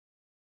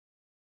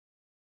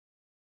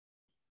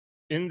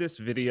In this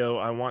video,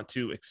 I want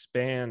to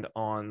expand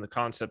on the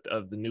concept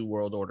of the New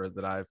World Order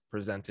that I've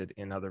presented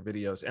in other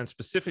videos, and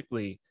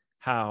specifically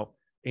how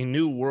a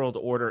new world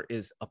order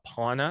is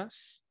upon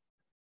us,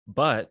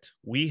 but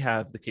we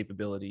have the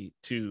capability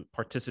to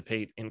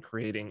participate in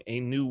creating a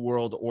new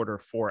world order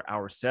for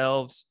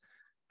ourselves,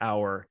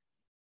 our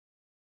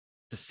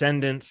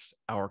descendants,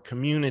 our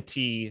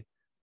community,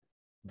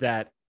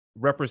 that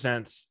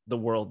represents the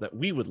world that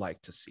we would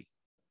like to see,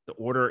 the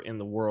order in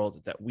the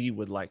world that we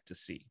would like to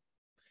see,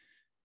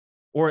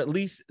 or at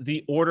least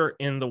the order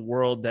in the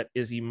world that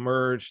is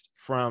emerged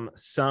from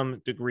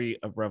some degree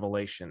of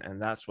revelation.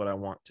 And that's what I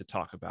want to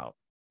talk about.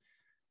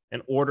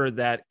 An order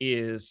that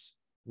is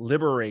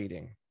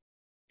liberating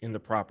in the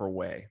proper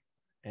way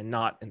and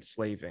not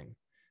enslaving,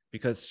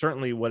 because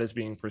certainly what is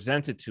being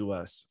presented to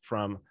us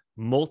from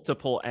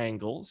multiple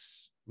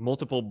angles,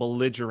 multiple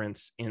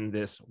belligerents in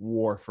this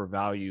war for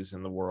values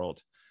in the world,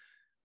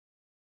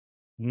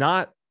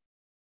 not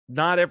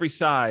every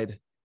side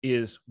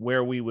is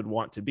where we would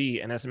want to be.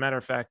 And as a matter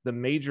of fact, the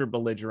major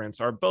belligerents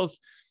are both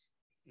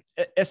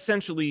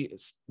essentially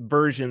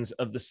versions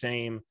of the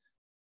same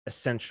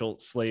essential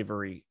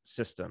slavery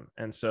system.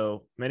 And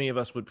so many of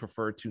us would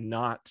prefer to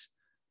not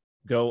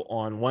go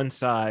on one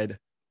side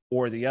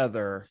or the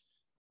other,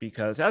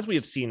 because as we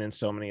have seen in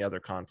so many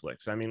other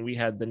conflicts, I mean, we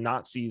had the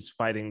Nazis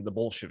fighting the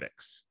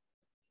Bolsheviks,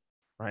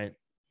 right?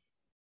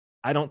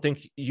 I don't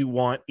think you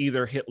want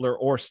either Hitler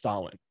or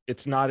Stalin.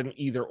 It's not an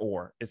either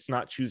or. It's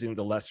not choosing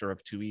the lesser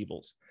of two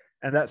evils.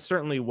 And that's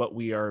certainly what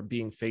we are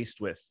being faced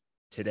with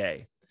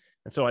today.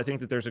 And so I think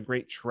that there's a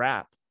great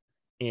trap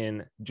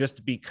in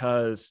just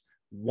because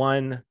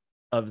one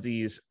of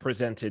these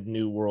presented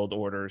new world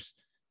orders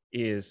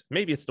is,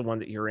 maybe it's the one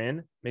that you're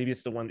in, maybe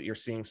it's the one that you're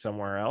seeing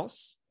somewhere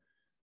else,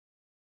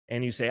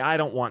 and you say, I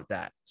don't want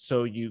that.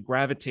 So you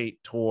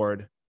gravitate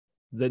toward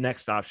the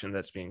next option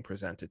that's being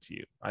presented to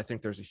you. I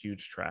think there's a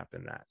huge trap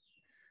in that.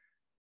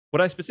 What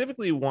I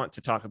specifically want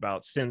to talk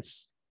about,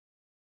 since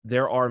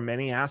there are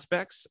many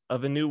aspects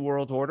of a new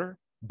world order,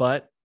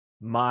 but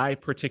my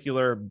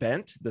particular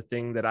bent, the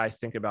thing that I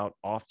think about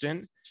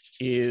often,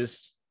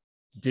 is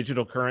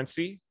digital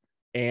currency,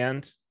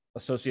 and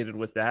associated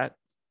with that,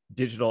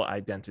 digital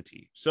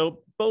identity. So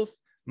both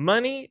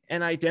money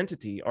and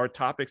identity are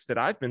topics that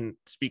I've been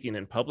speaking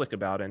in public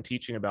about and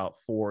teaching about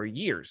for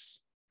years.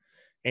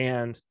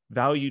 And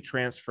value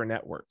transfer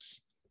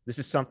networks. This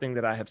is something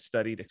that I have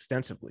studied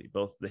extensively,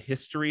 both the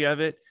history of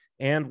it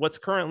and what's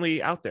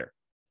currently out there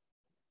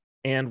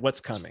and what's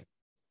coming.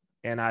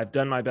 And I've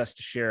done my best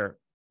to share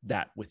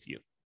that with you.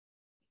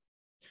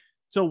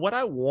 So what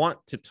I want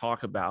to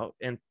talk about,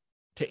 and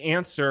to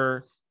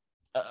answer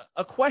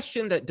a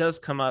question that does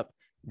come up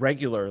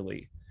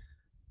regularly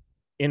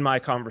in my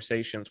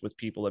conversations with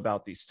people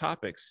about these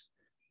topics,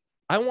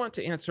 I want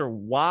to answer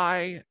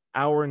why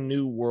our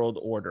new world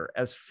order,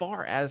 as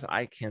far as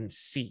I can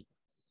see,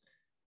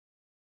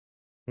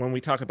 when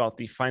we talk about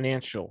the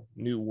financial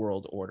new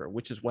world order,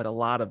 which is what a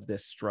lot of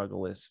this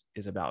struggle is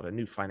about, a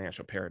new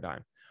financial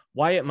paradigm,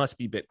 why it must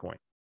be Bitcoin.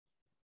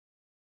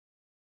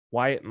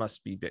 Why it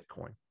must be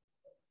Bitcoin.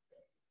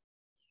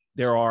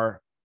 There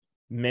are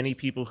many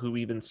people who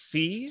even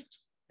see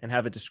and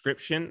have a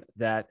description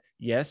that,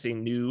 yes, a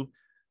new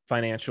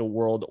financial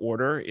world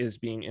order is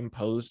being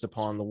imposed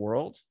upon the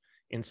world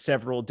in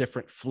several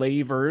different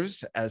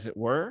flavors, as it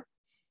were,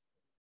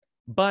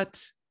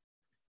 but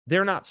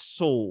they're not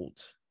sold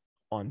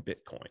on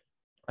Bitcoin.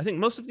 I think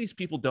most of these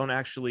people don't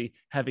actually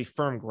have a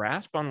firm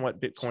grasp on what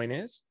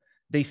Bitcoin is.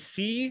 They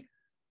see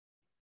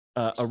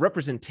a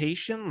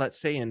representation, let's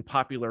say in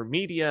popular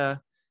media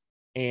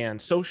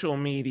and social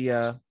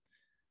media,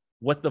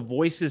 what the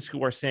voices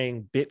who are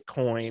saying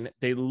Bitcoin,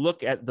 they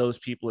look at those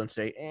people and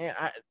say,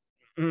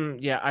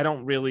 I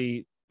don't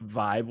really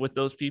vibe with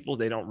those people.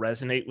 They don't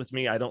resonate with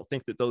me. I don't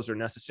think that those are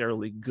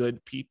necessarily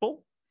good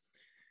people.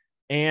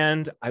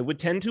 And I would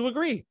tend to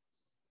agree.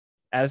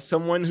 As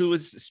someone who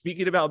is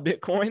speaking about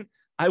Bitcoin,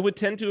 I would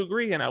tend to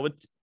agree. And I would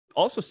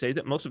also say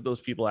that most of those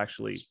people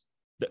actually,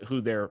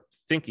 who they're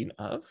thinking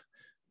of,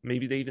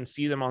 maybe they even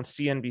see them on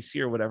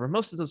CNBC or whatever,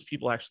 most of those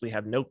people actually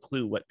have no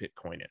clue what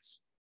Bitcoin is.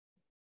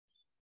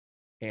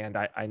 And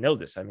I know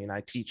this. I mean,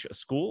 I teach a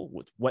school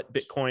with what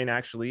Bitcoin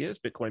actually is,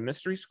 Bitcoin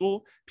Mystery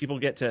School. People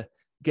get to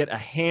get a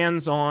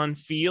hands-on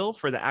feel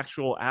for the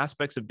actual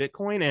aspects of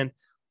Bitcoin, and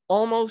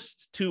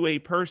almost to a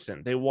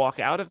person, they walk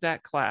out of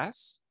that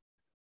class.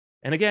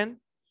 And again,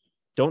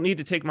 don't need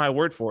to take my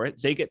word for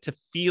it. They get to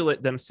feel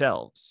it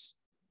themselves.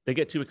 They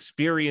get to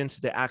experience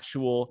the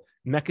actual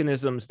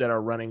mechanisms that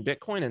are running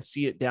Bitcoin and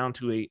see it down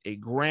to a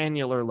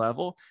granular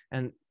level.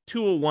 And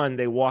 201,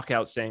 they walk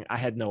out saying, I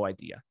had no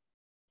idea.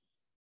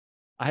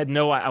 I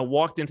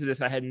walked into this,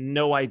 I had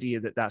no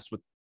idea that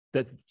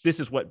this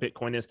is what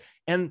Bitcoin is.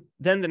 And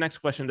then the next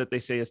question that they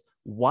say is,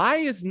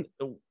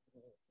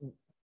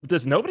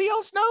 does nobody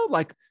else know?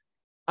 Like,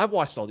 I've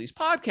watched all these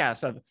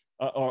podcasts,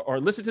 or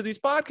listened to these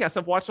podcasts,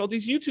 I've watched all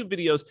these YouTube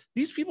videos.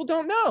 These people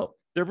don't know.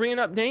 They're bringing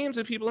up names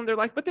of people and they're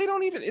like, but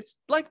it's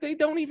like they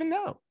don't even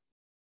know.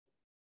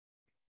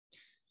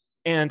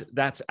 And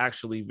that's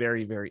actually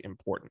very, very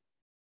important.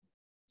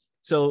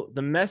 So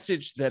the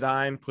message that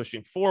I'm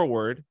pushing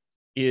forward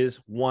is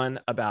one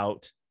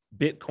about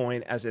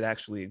Bitcoin as it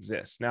actually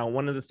exists. Now,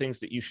 one of the things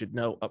that you should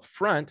know up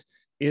front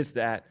is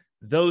that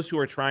those who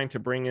are trying to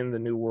bring in the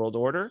New World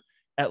Order,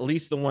 at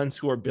least the ones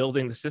who are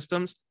building the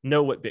systems,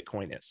 know what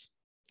Bitcoin is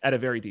at a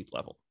very deep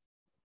level.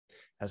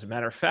 As a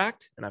matter of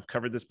fact, and I've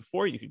covered this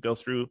before, you could go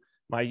through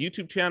my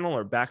YouTube channel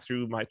or back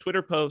through my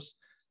Twitter posts,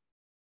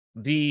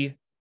 the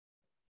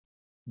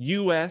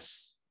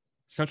US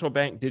central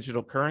bank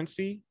digital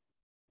currency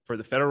for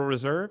the Federal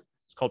Reserve,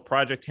 it's called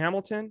Project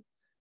Hamilton,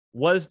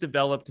 was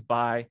developed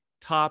by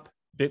top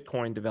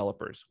Bitcoin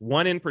developers.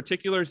 One in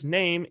particular's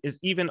name is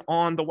even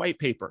on the white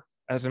paper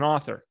as an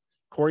author,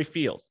 Corey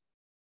Field,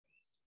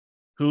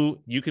 who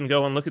you can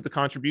go and look at the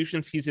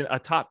contributions. He's a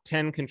top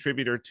 10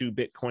 contributor to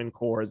Bitcoin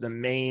Core, the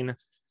main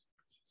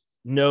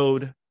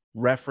node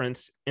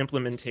reference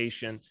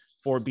implementation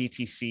for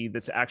BTC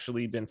that's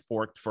actually been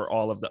forked for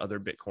all of the other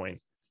Bitcoin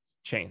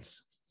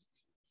chains.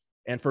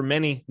 And for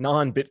many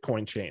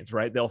non-Bitcoin chains,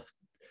 right? They'll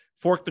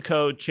fork the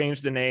code,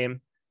 change the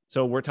name.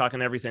 So we're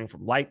talking everything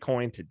from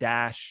Litecoin to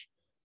Dash.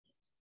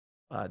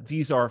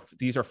 These are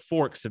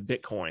forks of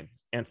Bitcoin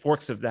and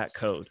forks of that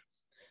code.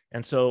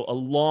 And so a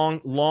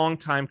long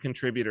time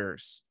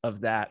contributors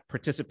of that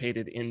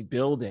participated in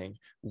building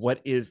what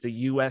is the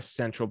US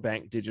central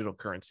bank digital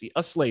currency,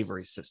 a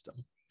slavery system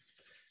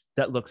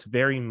that looks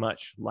very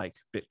much like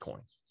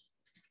Bitcoin,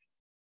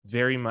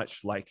 very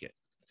much like it.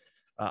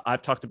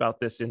 I've talked about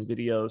this in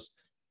videos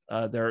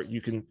there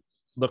you can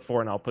look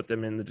for, and I'll put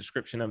them in the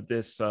description of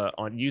this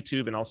on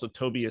YouTube, and also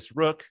Tobias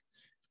Rook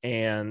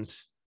and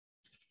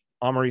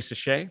Amaury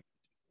Sachet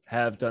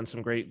have done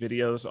some great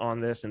videos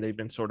on this, and they've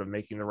been sort of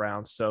making the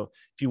rounds. So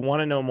if you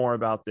want to know more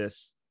about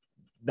this,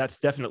 that's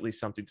definitely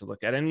something to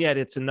look at. And yet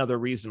it's another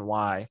reason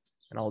why,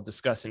 and I'll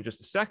discuss in just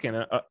a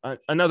second,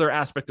 another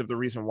aspect of the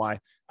reason why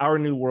our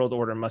new world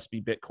order must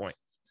be Bitcoin.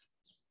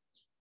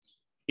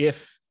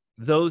 If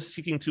those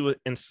seeking to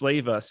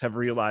enslave us have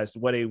realized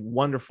what a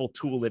wonderful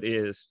tool it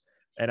is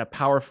and a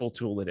powerful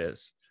tool it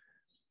is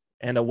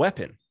and a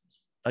weapon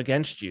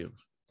against you,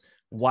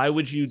 why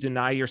would you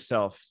deny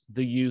yourself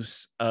the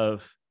use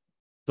of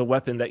the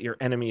weapon that your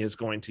enemy is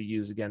going to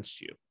use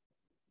against you?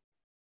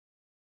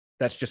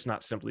 That's just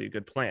not simply a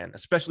good plan,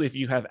 especially if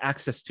you have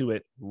access to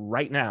it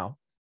right now,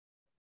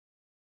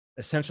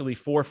 essentially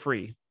for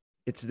free.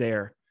 It's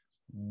there.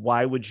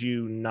 Why would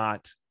you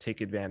not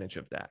take advantage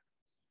of that?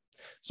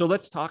 So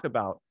let's talk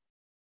about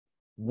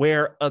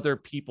where other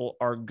people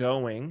are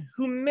going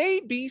who may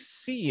be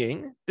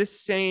seeing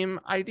this same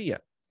idea.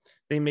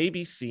 They may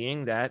be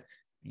seeing that,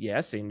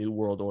 yes, a new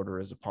world order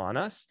is upon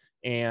us.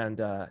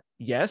 And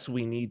yes,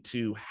 we need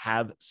to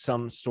have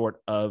some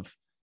sort of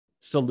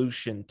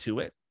solution to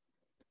it.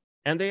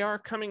 And they are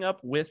coming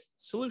up with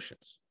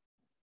solutions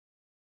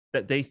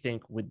that they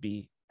think would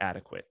be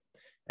adequate.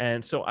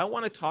 And so I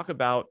want to talk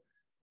about,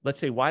 let's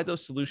say, why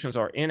those solutions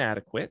are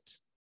inadequate,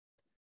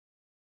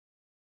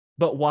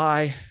 but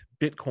why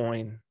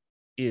Bitcoin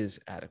is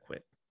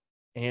adequate.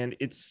 And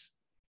it's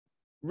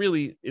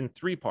really in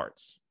three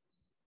parts.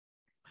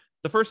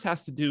 The first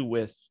has to do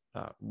with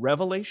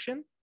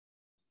revelation.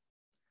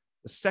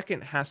 The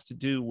second has to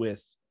do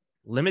with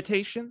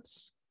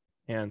limitations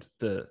and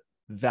the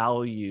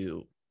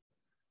value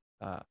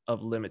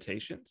of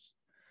limitations.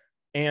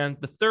 And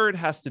the third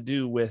has to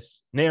do with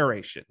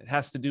narration. It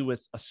has to do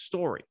with a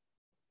story,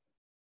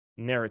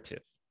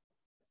 narrative.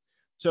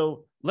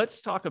 So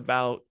let's talk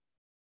about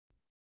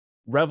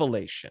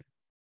revelation.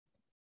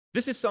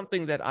 This is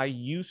something that I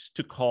used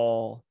to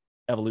call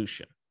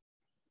evolution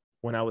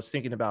when I was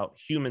thinking about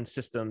human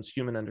systems,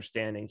 human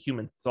understanding,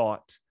 human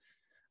thought.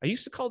 I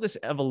used to call this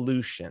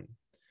evolution.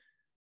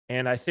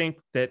 And I think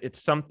that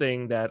it's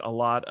something that a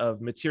lot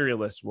of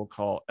materialists will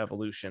call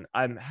evolution.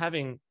 I'm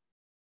having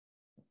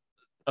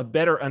a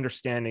better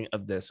understanding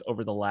of this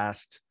over the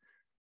last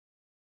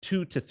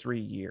 2 to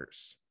 3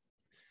 years,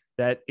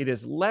 that it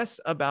is less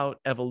about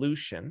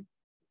evolution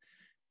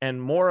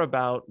and more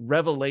about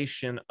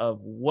revelation of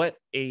what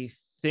a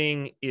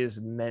thing is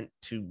meant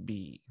to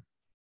be.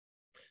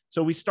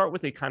 So we start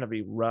with a kind of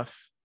a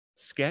rough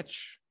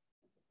sketch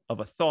of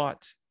a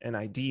thought, an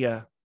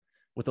idea,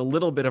 with a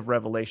little bit of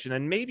revelation.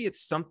 And maybe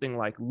it's something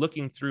like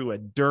looking through a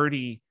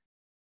dirty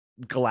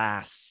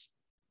glass,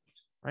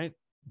 right?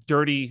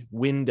 Dirty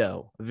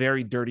window, a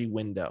very dirty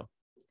window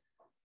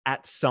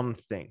at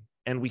something,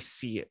 and we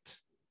see it.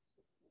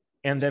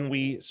 And then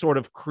we sort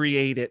of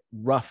create it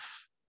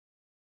rough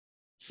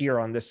here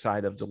on this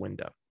side of the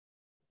window.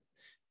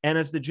 And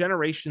as the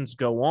generations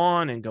go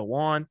on and go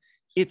on,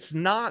 it's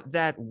not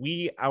that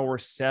we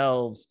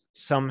ourselves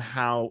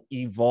somehow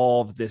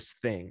evolve this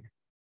thing.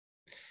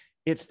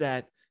 It's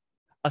that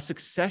a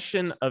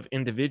succession of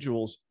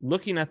individuals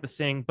looking at the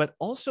thing, but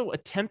also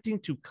attempting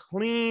to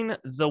clean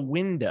the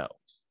window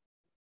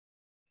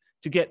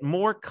to get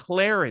more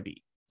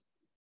clarity.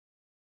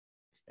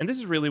 And this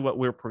is really what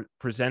we're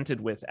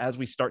presented with as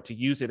we start to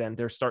use it, and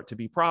there start to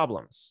be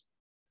problems.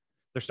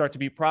 There start to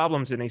be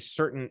problems in a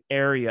certain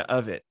area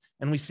of it.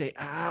 And we say,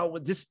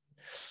 this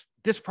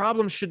this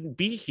problem shouldn't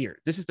be here.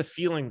 This is the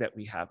feeling that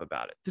we have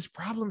about it. This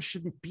problem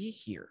shouldn't be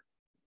here.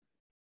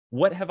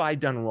 What have I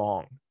done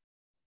wrong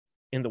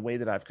in the way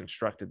that I've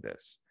constructed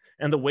this?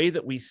 And the way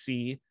that we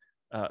see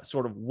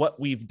sort of what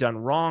we've done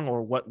wrong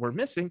or what we're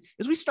missing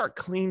is we start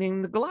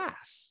cleaning the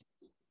glass.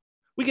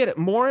 We get it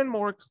more and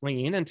more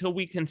clean until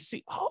we can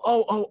see,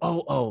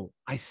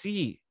 I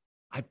see.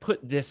 I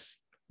put this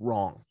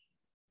wrong.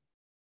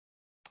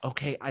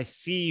 Okay, I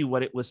see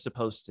what it was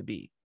supposed to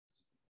be.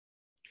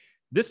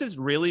 This has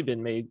really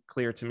been made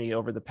clear to me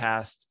over the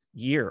past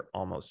year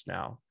almost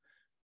now,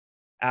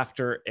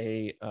 after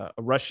a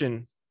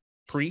Russian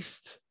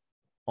priest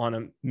on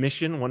a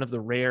mission, one of the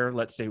rare,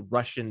 let's say,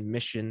 Russian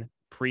mission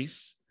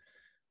priests.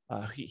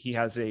 He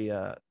has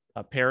a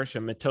parish, a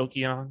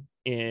Mitokion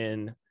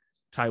in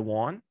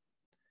Taiwan.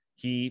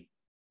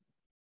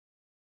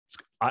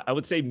 I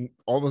would say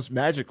almost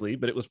magically,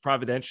 but it was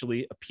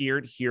providentially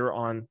appeared here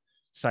on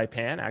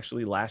Saipan,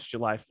 actually last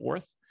July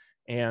 4th,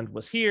 and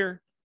was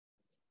here.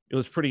 It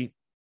was pretty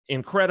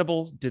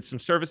incredible, did some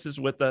services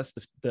with us,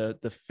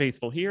 the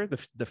faithful here,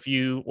 the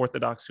few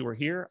Orthodox who were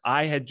here.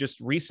 I had just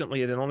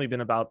recently, it had only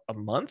been about a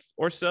month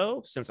or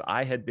so since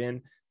I had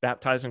been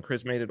baptized and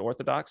chrismated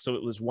Orthodox. So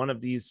it was one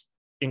of these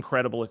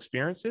incredible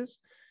experiences.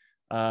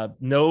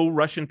 No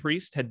Russian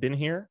priest had been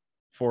here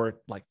for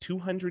like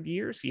 200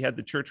 years. He had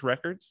the church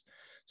records.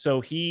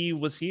 So he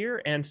was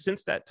here. And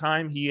since that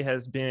time, he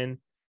has been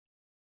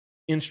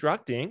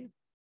instructing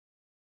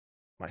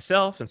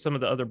myself and some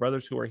of the other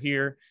brothers who are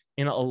here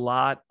in a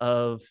lot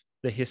of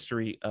the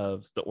history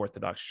of the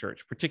Orthodox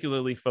Church,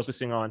 particularly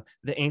focusing on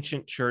the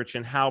ancient church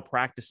and how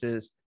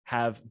practices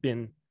have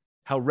been,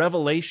 how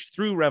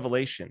through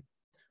revelation,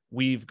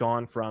 we've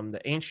gone from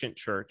the ancient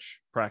church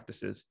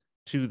practices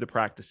to the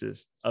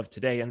practices of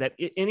today. And that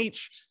in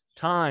each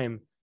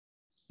time,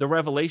 the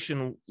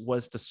revelation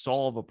was to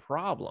solve a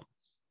problem.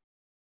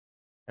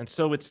 And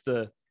so it's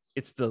the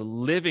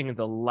living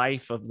the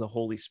life of the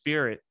Holy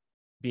Spirit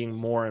being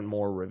more and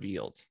more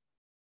revealed.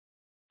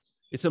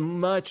 It's a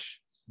much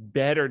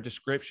better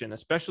description,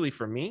 especially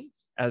for me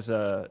as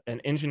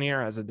an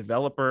engineer, as a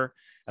developer,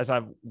 as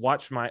I've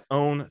watched my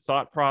own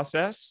thought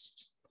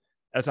process,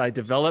 as I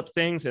develop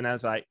things and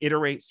as I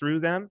iterate through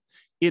them.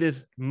 It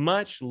is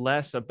much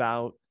less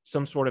about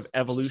some sort of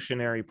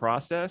evolutionary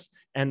process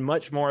and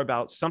much more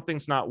about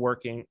something's not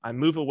working. I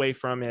move away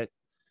from it.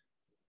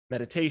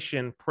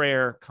 Meditation,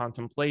 prayer,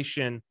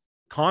 contemplation,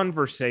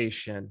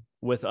 conversation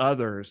with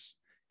others,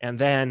 and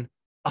then,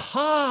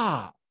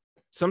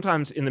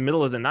 sometimes in the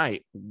middle of the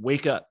night,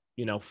 wake up,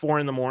 4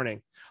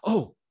 a.m.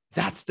 Oh,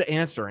 that's the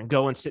answer, and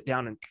go and sit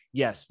down, and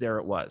yes, there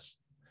it was.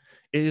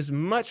 It is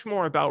much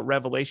more about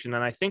revelation.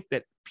 And I think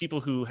that people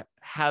who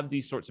have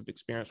these sorts of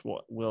experiences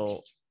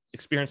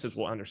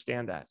will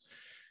understand that.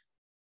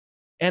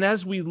 And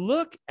as we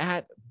look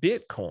at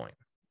Bitcoin,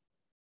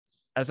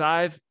 as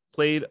I've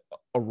played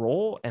a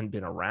role and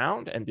been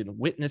around and been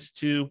witness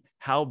to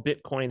how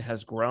Bitcoin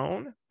has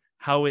grown,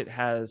 how it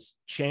has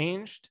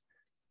changed,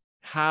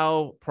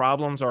 how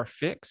problems are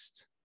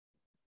fixed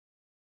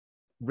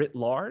writ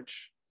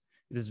large,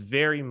 it is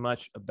very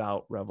much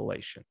about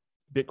revelation.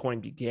 Bitcoin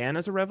began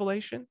as a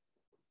revelation,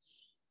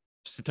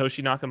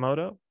 Satoshi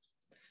Nakamoto,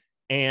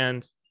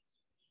 and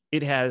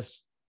it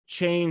has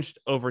changed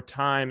over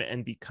time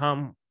and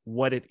become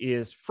what it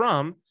is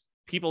from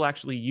people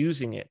actually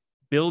using it,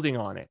 building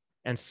on it,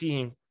 and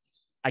seeing,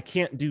 I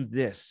can't do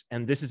this,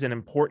 and this is an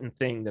important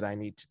thing that I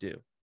need to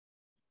do.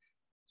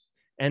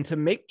 And to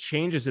make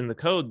changes in the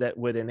code that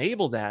would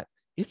enable that,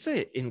 it's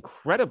an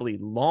incredibly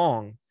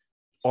long,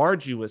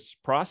 arduous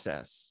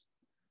process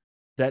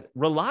that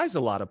relies a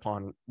lot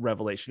upon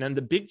revelation. And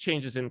the big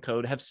changes in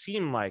code have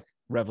seemed like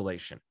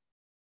revelation,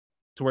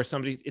 to where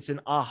it's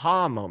an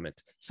aha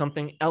moment,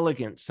 something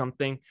elegant,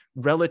 something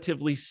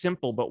relatively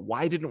simple, but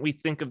why didn't we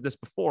think of this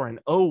before? And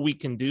we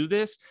can do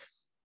this.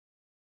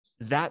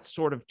 That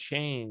sort of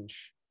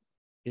change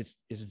is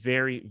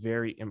very,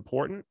 very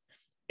important.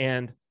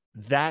 And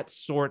that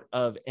sort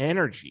of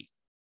energy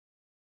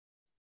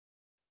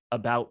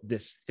about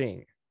this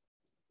thing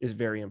is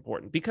very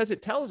important, because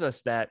it tells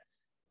us that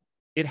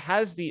it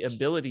has the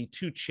ability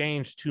to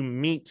change to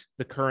meet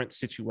the current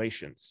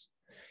situations.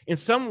 In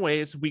some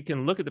ways, we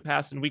can look at the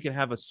past and we can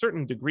have a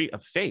certain degree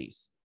of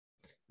faith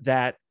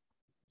that,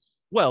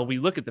 we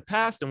look at the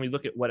past and we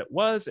look at what it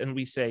was and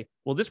we say,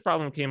 this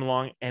problem came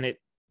along and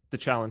the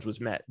challenge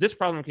was met. This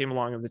problem came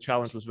along and the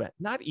challenge was met.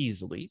 Not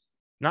easily,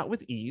 not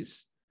with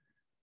ease,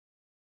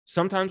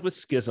 sometimes with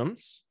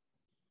schisms,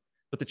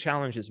 but the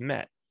challenge is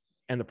met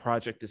and the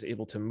project is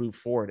able to move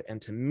forward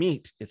and to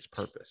meet its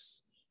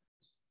purpose.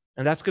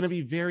 And that's going to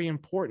be very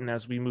important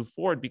as we move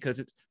forward, because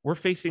we're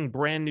facing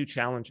brand new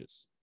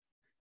challenges.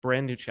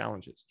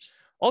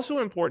 Also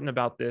important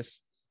about this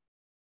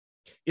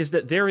is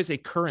that there is a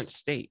current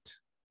state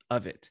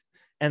of it.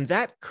 And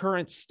that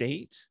current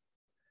state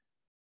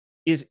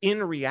is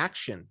in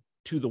reaction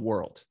to the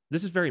world.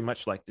 This is very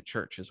much like the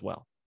church as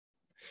well.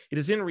 It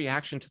is in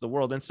reaction to the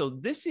world. And so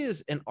this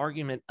is an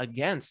argument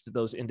against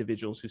those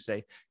individuals who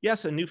say,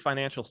 yes, a new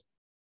financial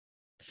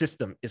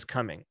system is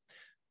coming.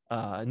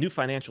 new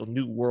financial,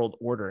 new world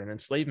order, an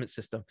enslavement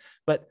system.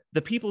 But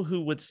the people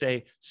who would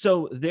say,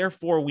 so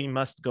therefore we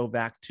must go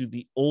back to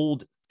the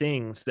old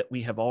things that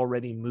we have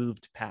already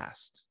moved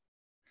past,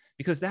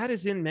 because that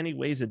is in many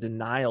ways a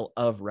denial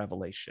of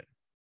revelation.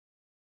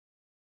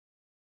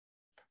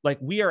 Like,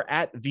 we are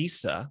at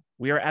Visa,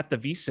 we are at the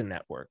Visa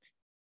network,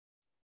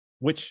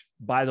 which,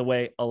 by the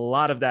way, a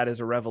lot of that is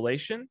a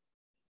revelation,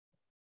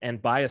 and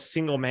by a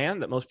single man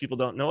that most people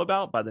don't know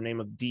about, by the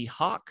name of D.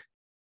 Hock.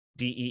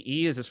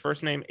 D-E-E is his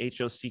first name,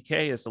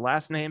 H-O-C-K is the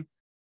last name.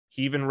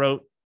 He even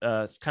wrote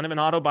kind of an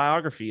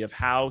autobiography of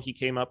how he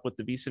came up with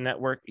the Visa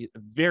network.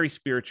 Very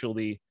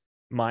spiritually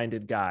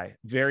minded guy,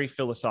 very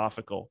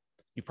philosophical.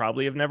 You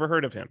probably have never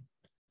heard of him.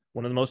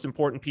 One of the most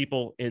important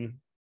people in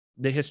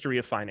the history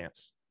of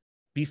finance.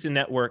 Visa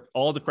network,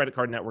 all the credit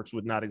card networks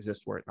would not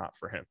exist were it not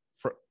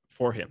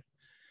for him.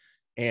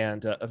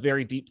 And a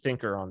very deep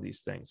thinker on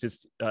these things.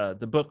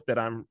 The book that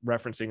I'm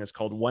referencing is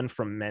called One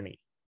from Many,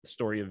 The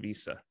Story of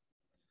Visa.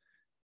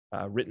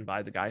 Written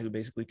by the guy who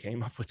basically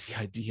came up with the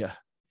idea,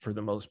 for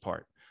the most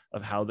part,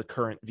 of how the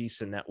current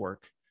Visa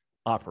network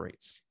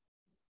operates.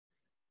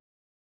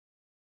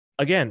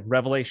 Again,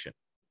 revelation.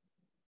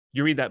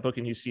 You read that book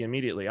and you see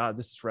immediately,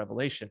 this is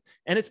revelation.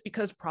 And it's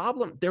because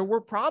there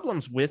were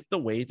problems with the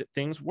way that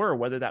things were,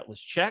 whether that was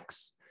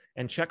checks,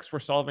 and checks were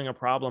solving a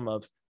problem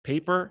of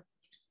paper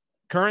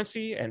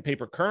currency, and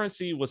paper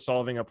currency was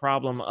solving a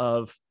problem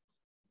of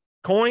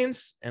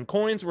coins, and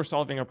coins were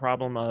solving a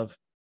problem of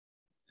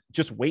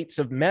just weights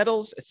of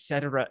metals, et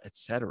cetera, et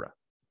cetera.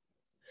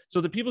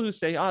 So the people who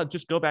say,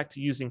 just go back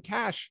to using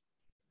cash,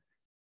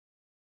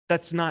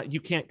 you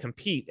can't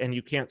compete and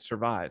you can't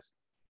survive,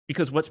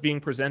 because what's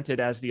being presented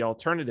as the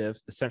alternative,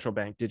 the central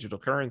bank digital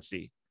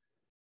currency,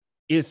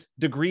 is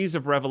degrees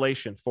of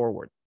revelation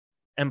forward.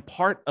 And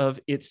part of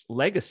its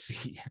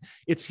legacy,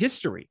 its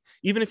history,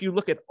 even if you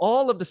look at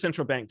all of the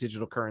central bank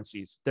digital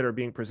currencies that are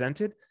being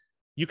presented,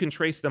 you can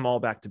trace them all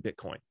back to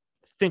Bitcoin.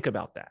 Think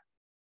about that.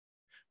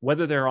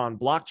 Whether they're on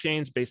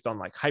blockchains based on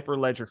like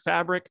Hyperledger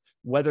Fabric,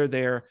 whether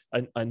they're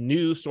a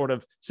new sort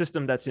of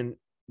system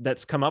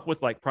that's come up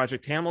with like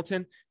Project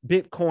Hamilton,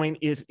 Bitcoin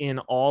is in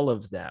all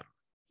of them.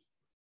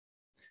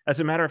 As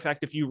a matter of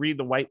fact, if you read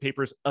the white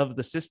papers of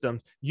the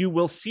systems, you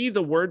will see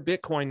the word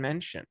Bitcoin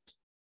mentioned.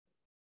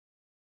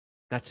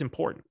 That's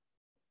important,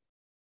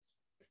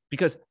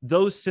 because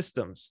those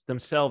systems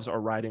themselves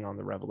are riding on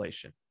the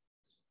revelation.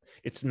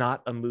 It's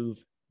not a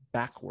move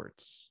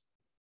backwards.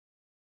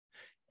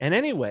 And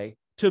anyway,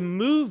 to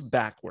move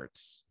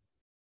backwards,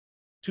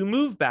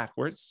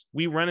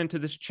 we run into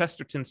this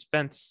Chesterton's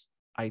fence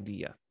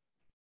idea.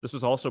 This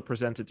was also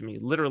presented to me.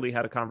 Literally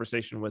had a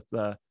conversation with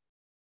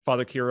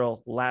Father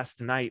Kirill last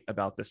night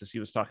about this as he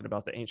was talking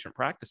about the ancient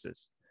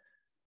practices.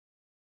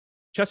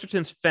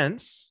 Chesterton's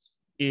fence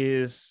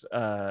is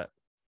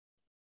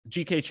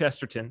G.K.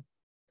 Chesterton,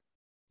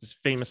 this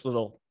famous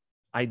little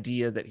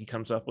idea that he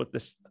comes up with,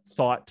 this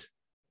thought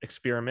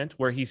experiment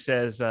where he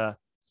says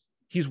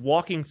he's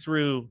walking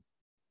through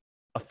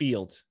a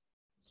field,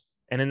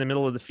 and in the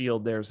middle of the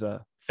field there's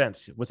a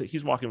fence with it.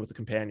 He's walking with a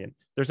companion.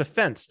 There's a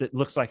fence that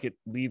looks like it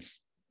leads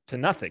to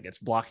nothing. It's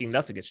blocking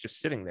nothing. It's just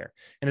sitting there.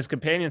 And his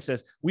companion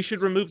says, we should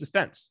remove the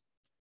fence.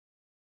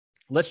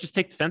 Let's just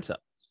take the fence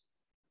up.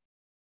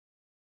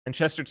 And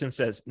Chesterton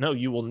says, no,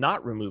 you will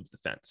not remove the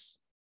fence.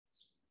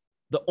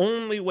 The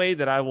only way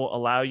that I will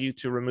allow you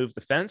to remove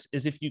the fence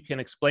is if you can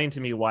explain to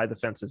me why the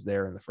fence is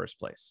there in the first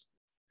place.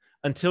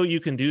 Until you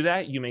can do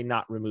that, you may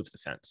not remove the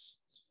fence.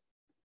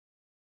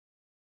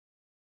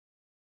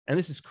 And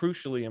this is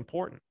crucially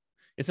important.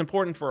 It's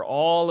important for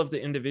all of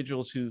the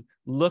individuals who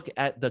look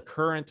at the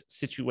current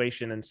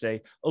situation and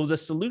say, oh, the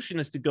solution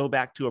is to go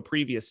back to a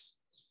previous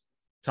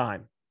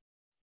time.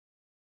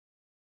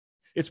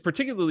 It's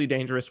particularly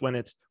dangerous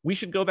when we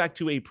should go back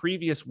to a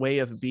previous way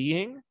of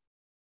being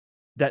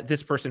that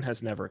this person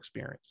has never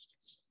experienced.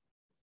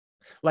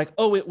 Like,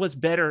 oh, it was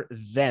better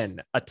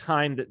then, a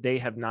time that they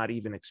have not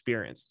even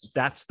experienced.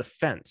 That's the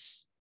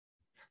fence.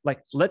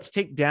 Like, let's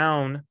take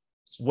down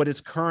what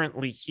is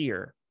currently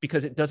here,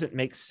 because it doesn't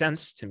make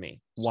sense to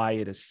me why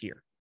it is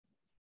here.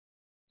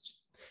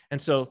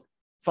 And so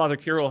Father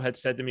Kirill had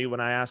said to me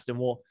when I asked him,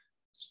 well,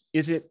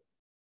 is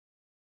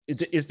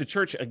the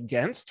church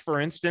against,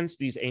 for instance,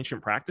 these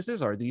ancient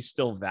practices? Are these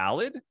still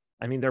valid?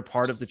 I mean, they're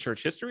part of the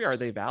church history. Are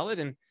they valid?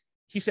 And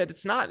he said,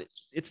 it's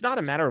not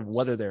a matter of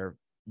whether they're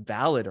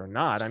valid or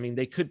not. I mean,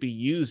 they could be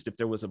used if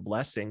there was a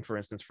blessing, for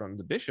instance, from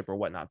the bishop or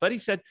whatnot. But he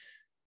said,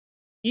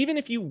 even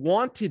if you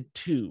wanted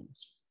to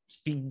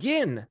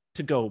begin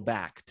to go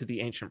back to the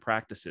ancient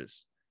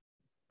practices,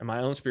 and my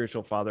own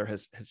spiritual father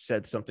has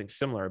said something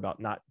similar about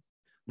not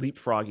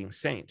leapfrogging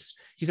saints.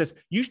 He says,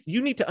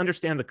 you need to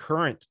understand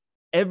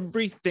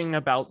everything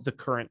about the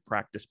current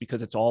practice,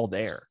 because it's all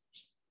there.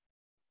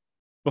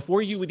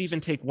 Before you would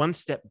even take one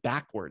step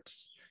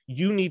backwards,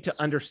 you need to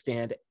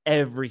understand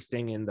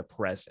everything in the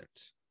present,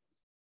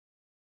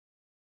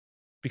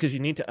 because you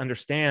need to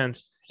understand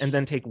and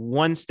then take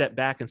one step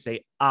back and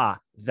say,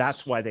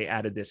 that's why they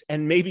added this.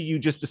 And maybe you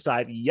just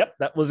decide, yep,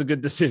 that was a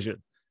good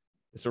decision.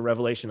 It's a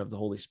revelation of the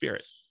Holy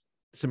Spirit.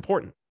 It's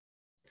important.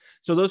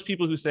 So those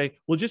people who say,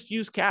 well, just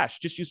use cash,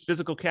 just use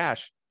physical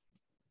cash,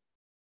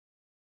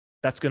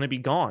 that's going to be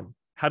gone.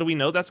 How do we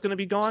know that's going to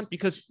be gone?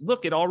 Because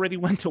look, it already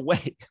went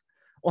away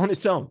on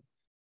its own.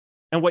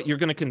 And what, you're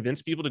going to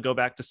convince people to go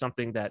back to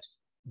something that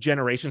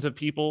generations of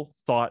people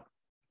thought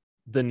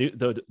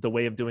the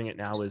way of doing it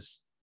now is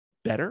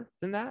better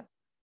than that?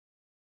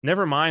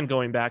 Never mind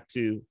going back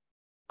to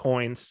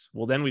coins.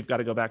 Well, then we've got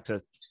to go back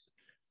to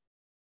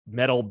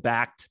metal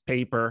backed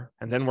paper,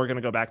 and then we're going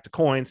to go back to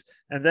coins.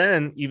 And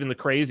then even the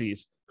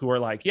crazies who are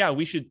like, yeah,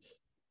 we should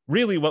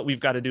really, what we've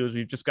got to do is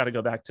we've just got to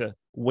go back to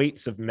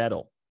weights of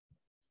metal,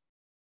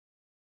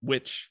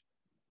 which,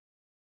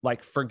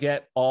 like,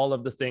 forget all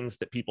of the things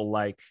that people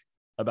like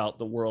about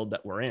the world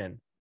that we're in.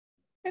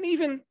 And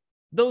even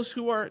those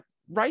who are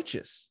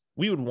righteous,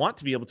 we would want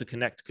to be able to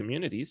connect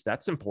communities.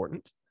 That's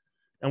important.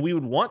 And we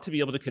would want to be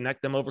able to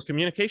connect them over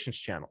communications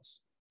channels.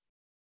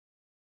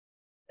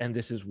 And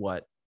this is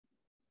what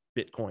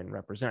Bitcoin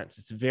represents.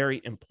 It's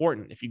very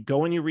important. If you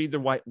go and you read the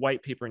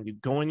white paper and you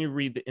go and you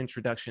read the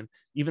introduction,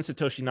 even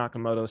Satoshi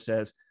Nakamoto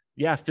says,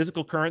 yeah,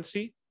 physical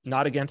currency,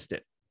 not against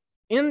it.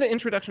 In the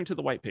introduction to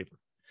the white paper,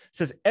 it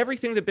says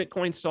everything that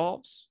Bitcoin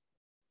solves,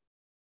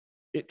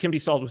 it can be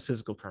solved with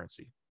physical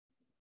currency.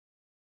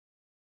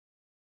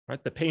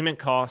 Right? The payment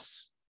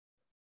costs,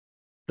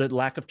 the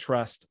lack of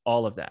trust,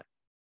 all of that.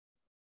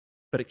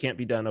 But it can't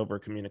be done over a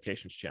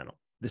communications channel.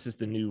 This is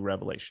the new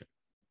revelation.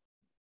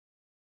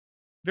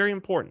 Very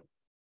important.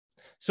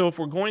 So if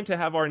we're going to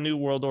have our new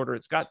world order,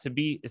 it's got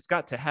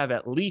to have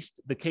at least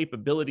the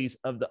capabilities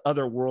of the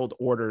other world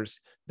orders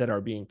that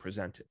are being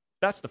presented.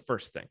 That's the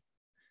first thing.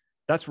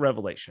 That's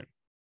revelation.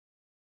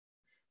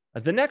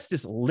 The next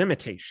is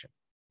limitation.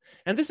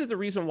 And this is the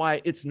reason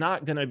why it's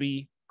not going to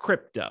be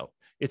crypto.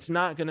 It's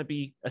not going to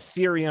be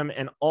Ethereum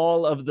and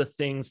all of the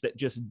things that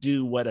just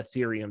do what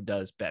Ethereum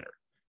does better,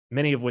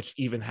 many of which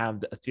even have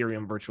the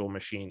Ethereum virtual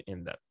machine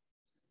in them.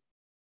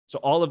 So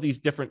all of these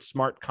different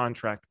smart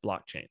contract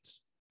blockchains.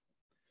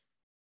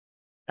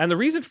 And the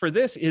reason for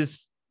this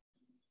is,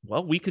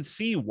 well, we could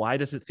see, why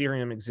does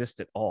Ethereum exist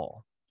at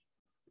all?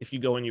 If you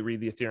go and you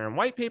read the Ethereum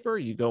white paper,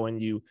 you go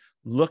and you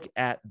look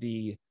at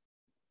the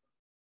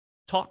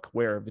talk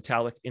where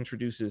Vitalik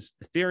introduces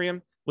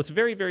Ethereum, what's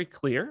very, very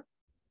clear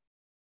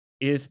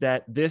is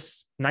that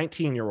this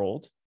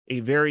 19-year-old,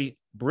 a very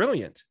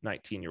brilliant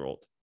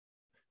 19-year-old,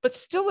 but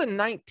still a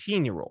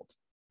 19-year-old,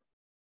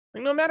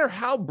 like, no matter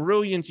how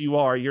brilliant you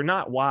are, you're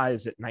not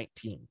wise at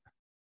 19.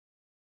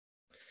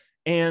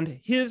 And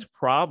his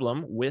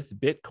problem with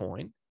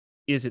Bitcoin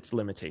is its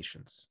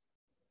limitations.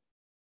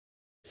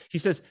 He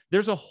says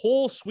there's a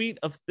whole suite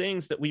of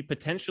things that we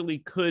potentially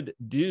could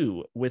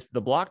do with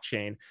the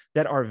blockchain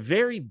that are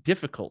very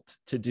difficult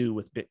to do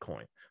with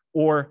Bitcoin,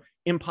 or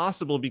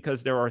impossible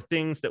because there are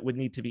things that would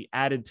need to be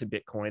added to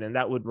Bitcoin, and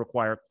that would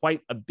require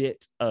quite a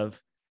bit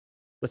of,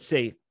 let's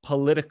say,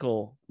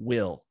 political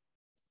will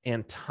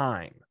and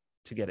time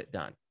to get it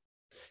done.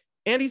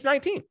 And he's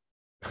 19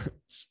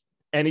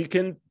 and he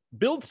can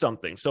build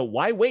something. So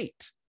why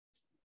wait?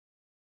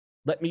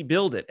 Let me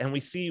build it. And we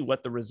see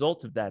what the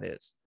result of that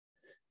is.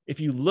 If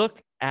you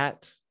look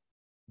at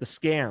the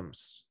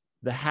scams,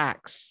 the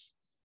hacks,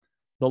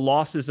 the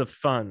losses of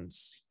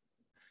funds,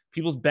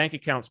 people's bank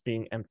accounts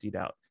being emptied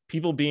out,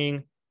 people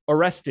being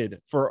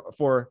arrested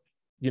for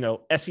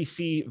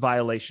SEC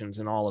violations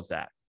and all of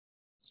that.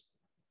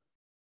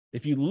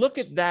 If you look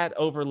at that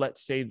over,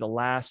 let's say, the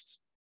last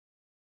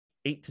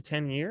 8 to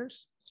 10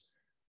 years,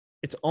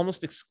 it's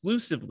almost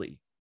exclusively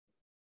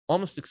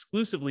on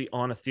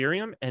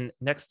Ethereum, and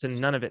next to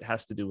none of it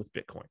has to do with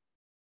Bitcoin.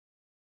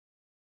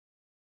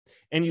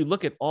 And you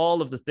look at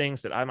all of the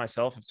things that I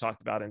myself have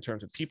talked about in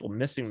terms of people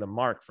missing the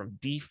mark, from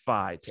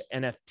DeFi to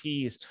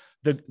NFTs,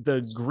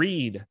 the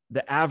greed,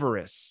 the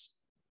avarice,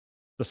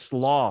 the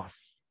sloth,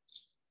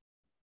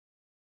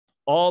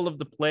 all of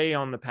the play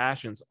on the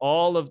passions,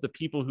 all of the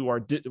people who are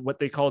what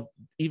they call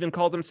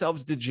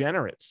themselves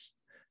degenerates.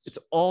 It's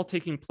all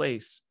taking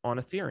place on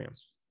Ethereum.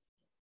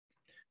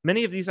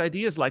 Many of these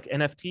ideas, like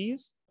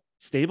NFTs,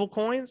 stable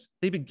coins,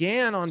 they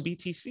began on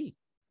BTC.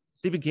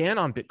 They began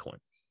on Bitcoin.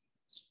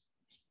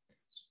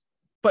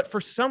 But for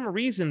some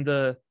reason,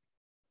 the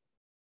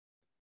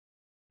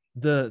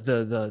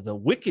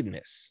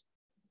wickedness,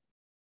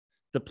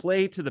 the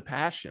play to the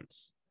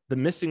passions, the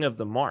missing of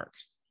the mark,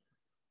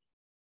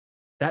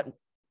 that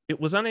it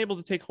was unable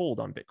to take hold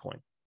on Bitcoin.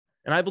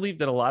 And I believe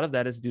that a lot of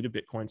that is due to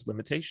Bitcoin's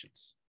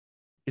limitations.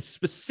 It's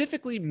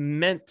specifically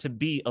meant to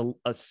be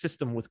a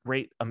system with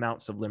great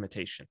amounts of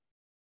limitation,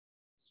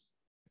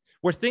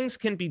 where things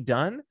can be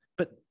done,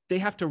 but they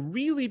have to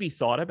really be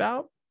thought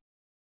about.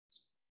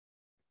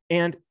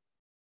 And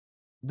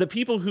the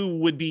people who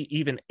would be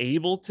even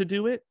able to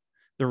do it,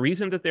 the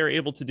reason that they're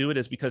able to do it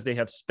is because they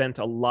have spent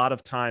a lot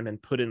of time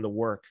and put in the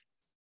work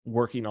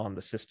working on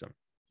the system.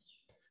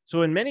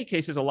 So in many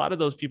cases, a lot of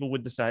those people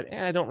would decide,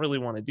 I don't really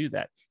want to do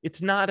that.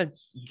 It's not a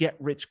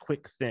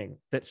get-rich-quick thing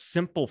that's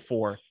simple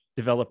for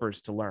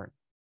developers to learn,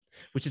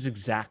 which is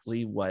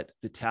exactly what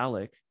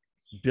Vitalik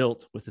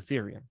built with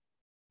Ethereum.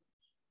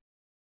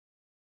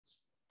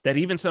 that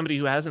even somebody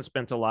who hasn't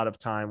spent a lot of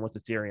time with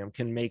Ethereum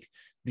can make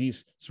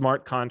these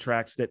smart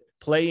contracts that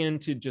play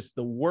into just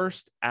the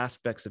worst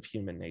aspects of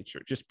human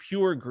nature, just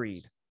pure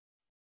greed.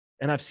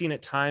 And I've seen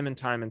it time and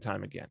time and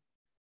time again.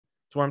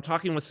 So where I'm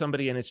talking with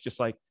somebody and it's just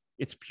like,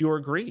 it's pure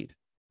greed.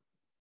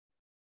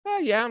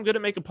 Yeah, I'm going to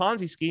make a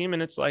Ponzi scheme.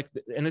 And it's like,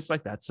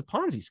 that's a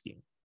Ponzi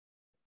scheme.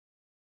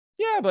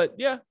 Yeah, but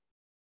yeah.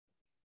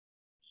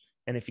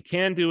 And if you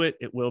can do it,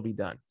 it will be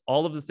done.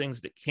 All of the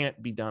things that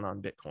can't be done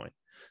on Bitcoin.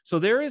 So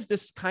there is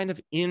this kind of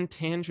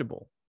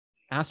intangible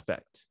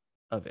aspect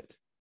of it,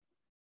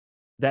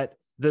 that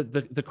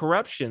the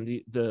corruption,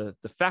 the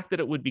fact that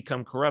it would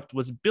become corrupt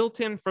was built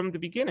in from the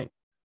beginning.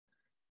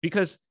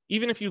 Because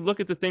even if you look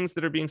at the things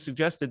that are being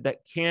suggested that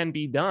can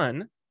be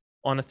done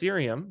on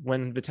Ethereum,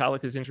 when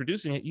Vitalik is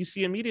introducing it, you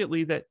see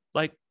immediately that,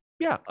 like,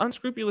 yeah,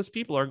 unscrupulous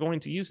people are going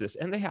to use this,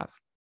 and they have.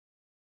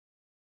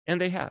 And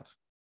they have.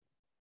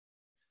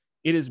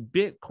 It is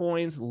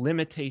Bitcoin's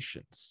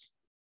limitations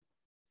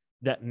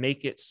that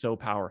make it so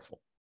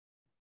powerful.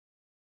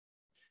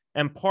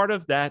 And part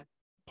of that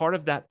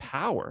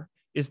power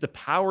is the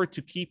power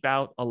to keep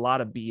out a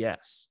lot of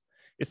BS.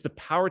 It's the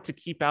power to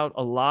keep out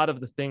a lot of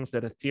the things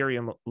that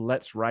Ethereum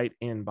lets right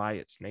in by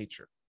its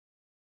nature.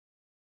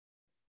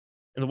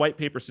 In the white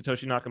paper,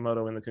 Satoshi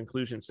Nakamoto in the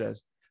conclusion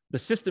says, the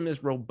system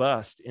is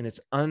robust in its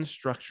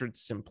unstructured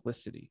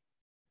simplicity.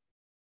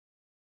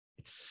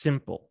 It's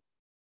simple.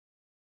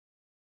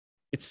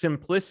 Its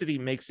simplicity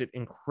makes it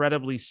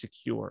incredibly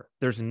secure.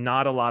 There's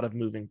not a lot of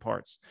moving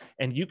parts.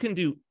 And you can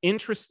do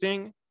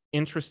interesting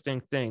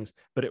things,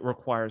 but it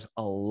requires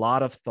a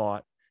lot of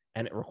thought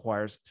and it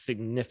requires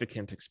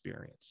significant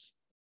experience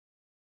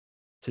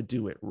to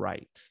do it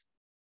right.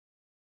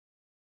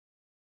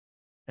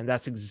 And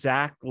that's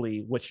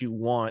exactly what you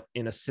want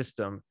in a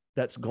system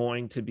that's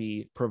going to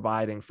be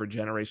providing for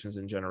generations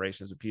and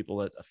generations of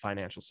people a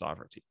financial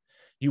sovereignty.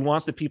 You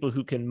want the people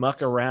who can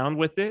muck around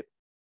with it.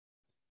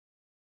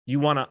 You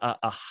want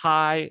a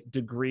high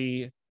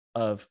degree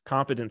of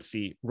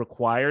competency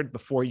required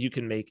before you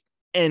can make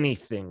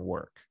anything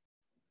work.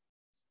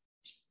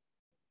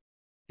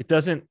 It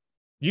doesn't,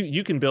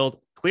 you can build,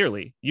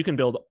 clearly, you can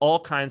build all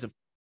kinds of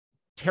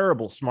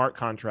terrible smart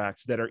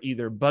contracts that are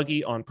either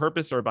buggy on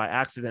purpose or by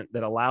accident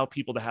that allow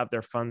people to have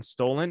their funds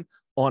stolen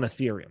on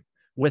Ethereum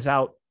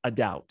without a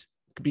doubt,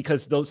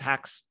 because those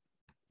hacks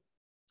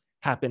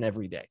happen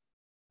every day.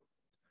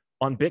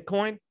 On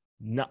Bitcoin,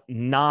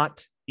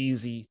 not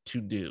easy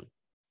to do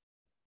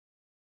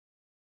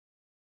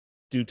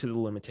due to the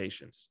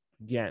limitations.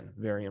 Again,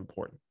 very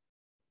important.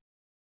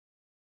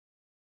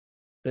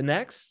 The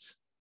next,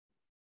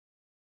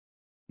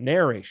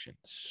 narration,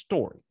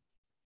 story.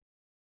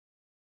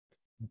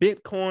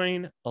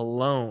 Bitcoin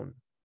alone,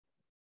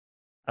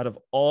 out of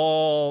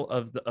all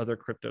of the other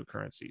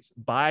cryptocurrencies,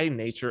 by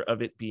nature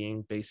of it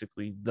being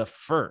basically the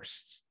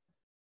first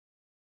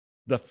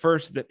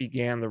that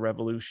began the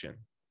revolution,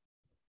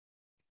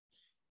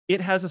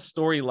 it has a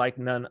story like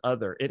none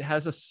other. It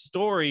has a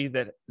story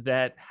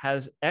that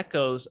has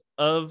echoes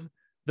of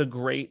the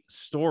great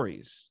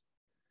stories,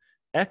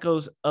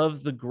 echoes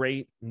of the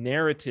great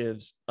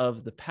narratives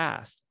of the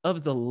past,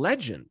 of the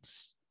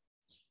legends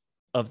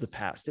of the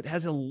past. It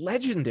has a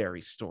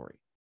legendary story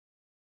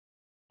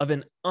of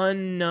an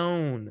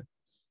unknown,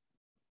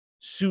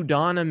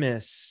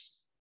 pseudonymous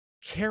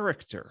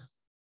character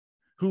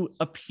who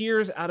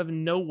appears out of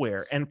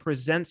nowhere and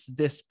presents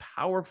this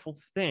powerful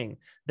thing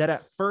that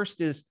at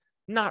first is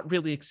not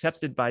really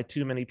accepted by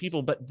too many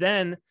people. But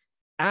then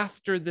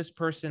after this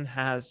person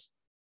has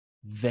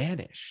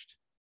vanished,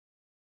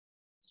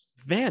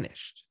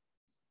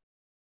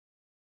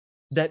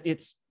 that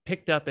it's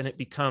picked up and it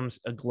becomes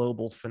a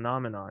global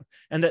phenomenon,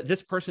 and that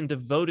this person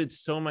devoted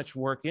so much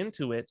work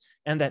into it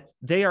and that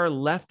they are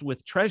left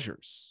with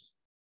treasures.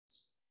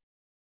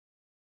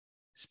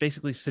 It's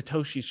basically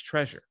Satoshi's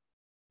treasure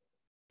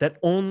that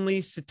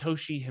only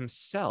Satoshi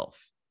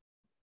himself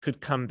could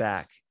come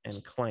back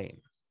and claim.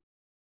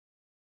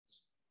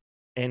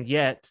 And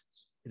yet,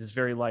 it is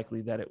very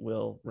likely that it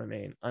will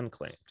remain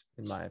unclaimed,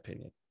 in my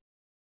opinion.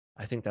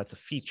 I think that's a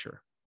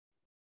feature.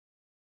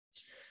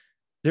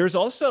 There's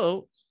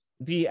also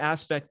the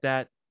aspect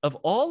that of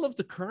all of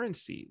the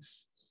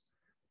currencies,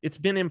 it's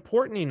been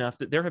important enough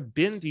that there have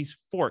been these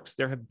forks,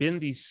 there have been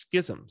these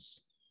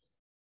schisms,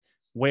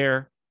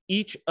 where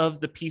each of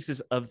the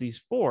pieces of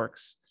these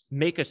forks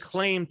make a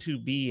claim to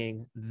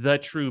being the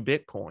true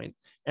Bitcoin.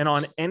 And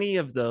on any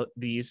of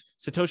these,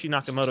 Satoshi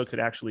Nakamoto could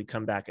actually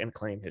come back and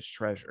claim his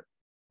treasure.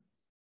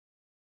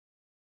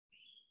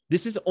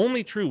 This is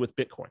only true with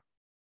Bitcoin.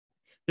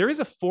 There is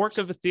a fork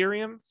of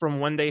Ethereum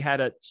from when they had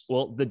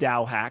the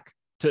DAO hack,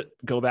 to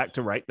go back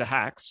to the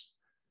hacks.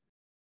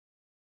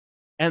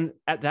 And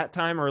at that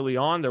time, early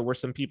on, there were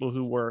some people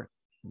who were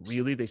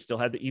they still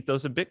had the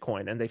ethos of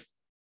Bitcoin, and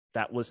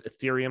that was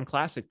Ethereum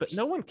Classic. But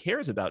no one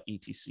cares about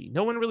ETC.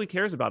 No one really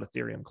cares about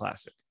Ethereum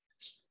Classic.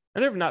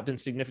 And there have not been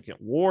significant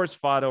wars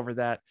fought over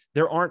that.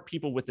 There aren't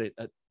people with a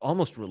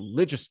almost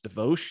religious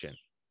devotion,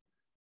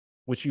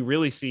 which you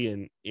really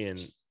see in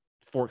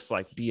forks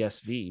like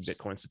BSV,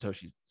 Bitcoin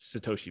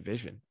Satoshi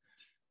Vision.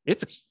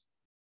 It's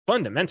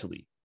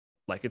fundamentally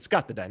like it's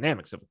got the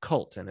dynamics of a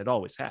cult, and it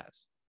always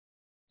has.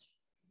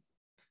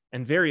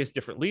 And various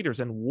different leaders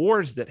and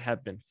wars that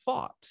have been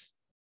fought.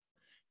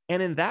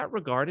 And in that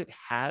regard, it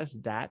has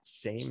that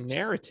same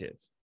narrative.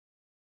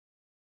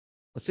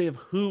 Let's say of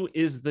who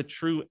is the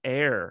true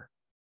heir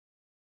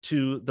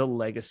to the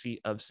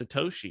legacy of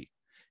Satoshi.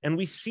 And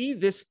we see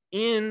this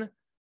in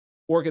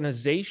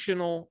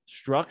organizational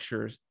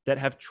structures that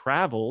have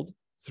traveled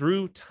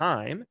through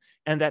time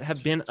and that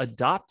have been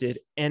adopted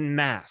en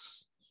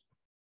masse,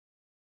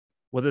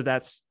 whether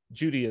that's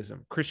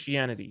Judaism,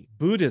 Christianity,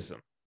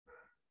 Buddhism,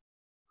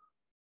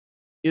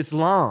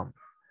 Islam,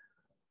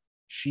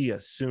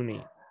 Shia,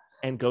 Sunni,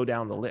 and go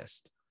down the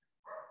list.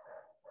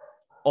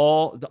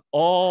 All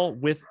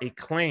with a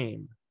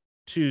claim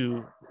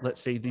to, let's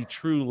say, the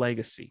true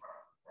legacy.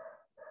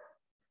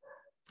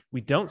 We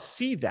don't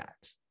see that.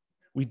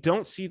 We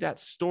don't see that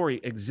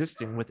story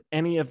existing with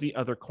any of the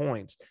other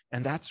coins.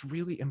 And that's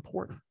really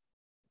important.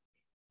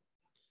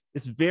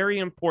 It's very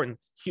important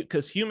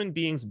because human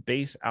beings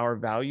base our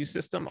value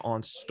system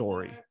on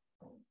story.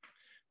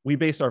 We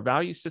base our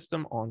value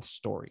system on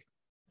story.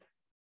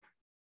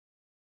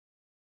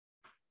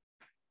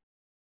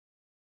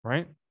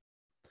 Right?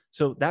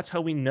 So that's how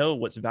we know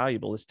what's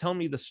valuable, is tell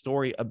me the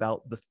story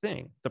about the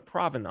thing, the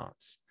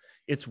provenance.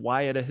 It's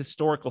why at a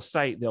historical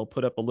site, they'll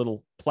put up a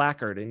little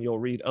placard and you'll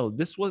read, oh,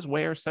 this was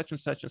where such and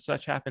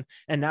such happened.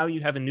 And now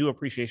you have a new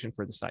appreciation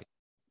for the site.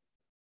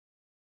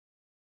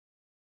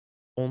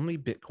 Only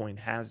Bitcoin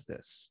has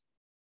this.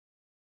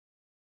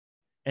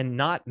 And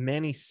not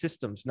many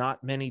systems,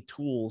 not many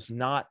tools,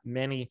 not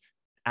many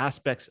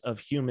aspects of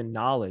human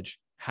knowledge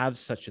have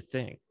such a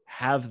thing,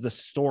 have the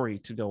story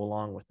to go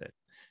along with it.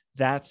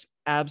 That's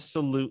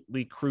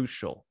absolutely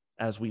crucial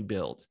as we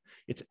build.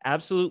 It's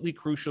absolutely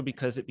crucial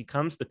because it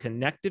becomes the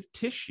connective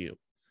tissue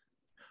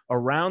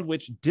around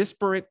which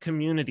disparate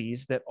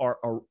communities that are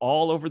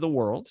all over the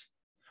world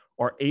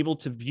are able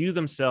to view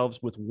themselves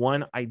with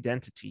one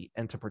identity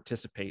and to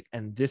participate.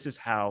 And this is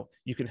how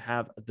you can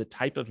have the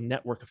type of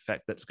network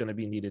effect that's going to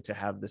be needed to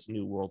have this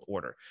new world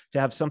order, to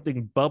have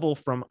something bubble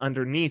from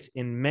underneath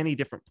in many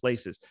different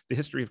places. The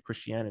history of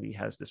Christianity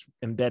has this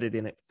embedded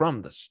in it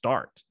from the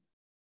start.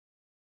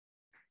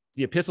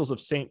 The epistles of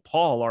St.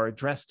 Paul are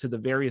addressed to the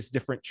various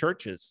different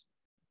churches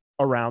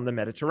around the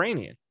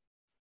Mediterranean.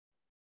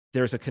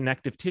 There's a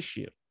connective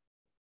tissue.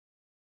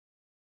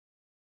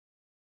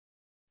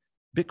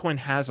 Bitcoin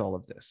has all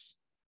of this.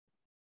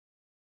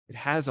 It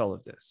has all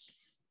of this.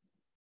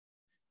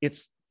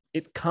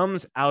 It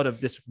comes out of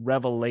this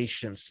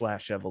revelation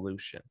 /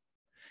 evolution.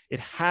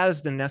 It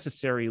has the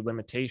necessary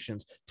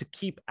limitations to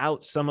keep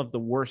out some of the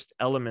worst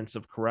elements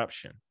of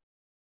corruption.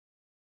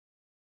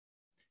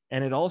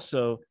 And it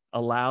also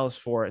allows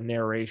for a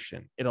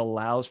narration. It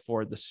allows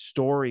for the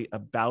story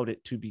about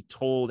it to be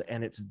told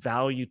and its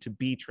value to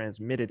be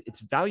transmitted. Its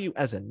value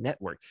as a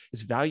network,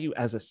 its value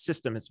as a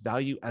system, its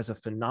value as a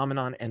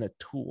phenomenon and a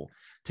tool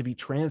to be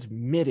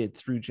transmitted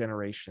through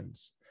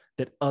generations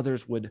that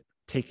others would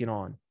take it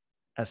on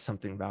as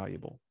something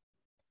valuable.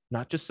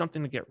 Not just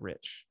something to get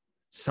rich,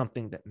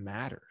 something that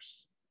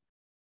matters.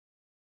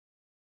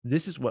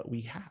 This is what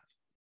we have.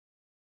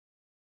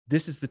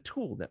 This is the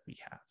tool that we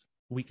have.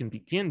 We can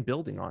begin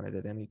building on it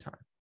at any time.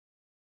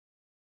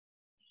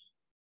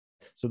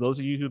 So those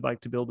of you who'd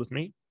like to build with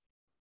me,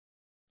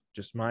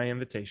 just my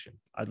invitation.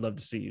 I'd love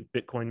to see you.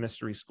 Bitcoin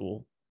Mystery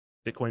School,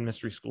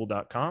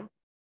 bitcoinmysteryschool.com.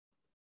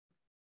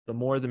 The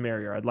more, the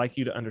merrier. I'd like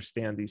you to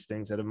understand these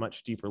things at a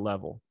much deeper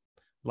level.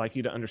 I'd like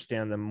you to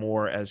understand them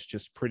more as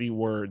just pretty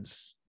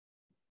words,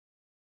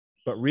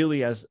 but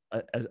really as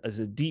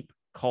a deep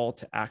call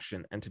to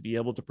action and to be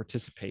able to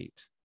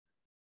participate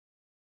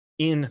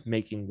in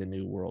making the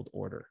new world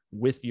order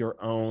with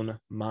your own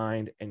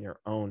mind and your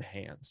own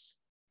hands,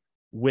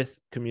 with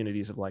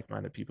communities of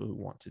like-minded people who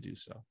want to do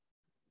so.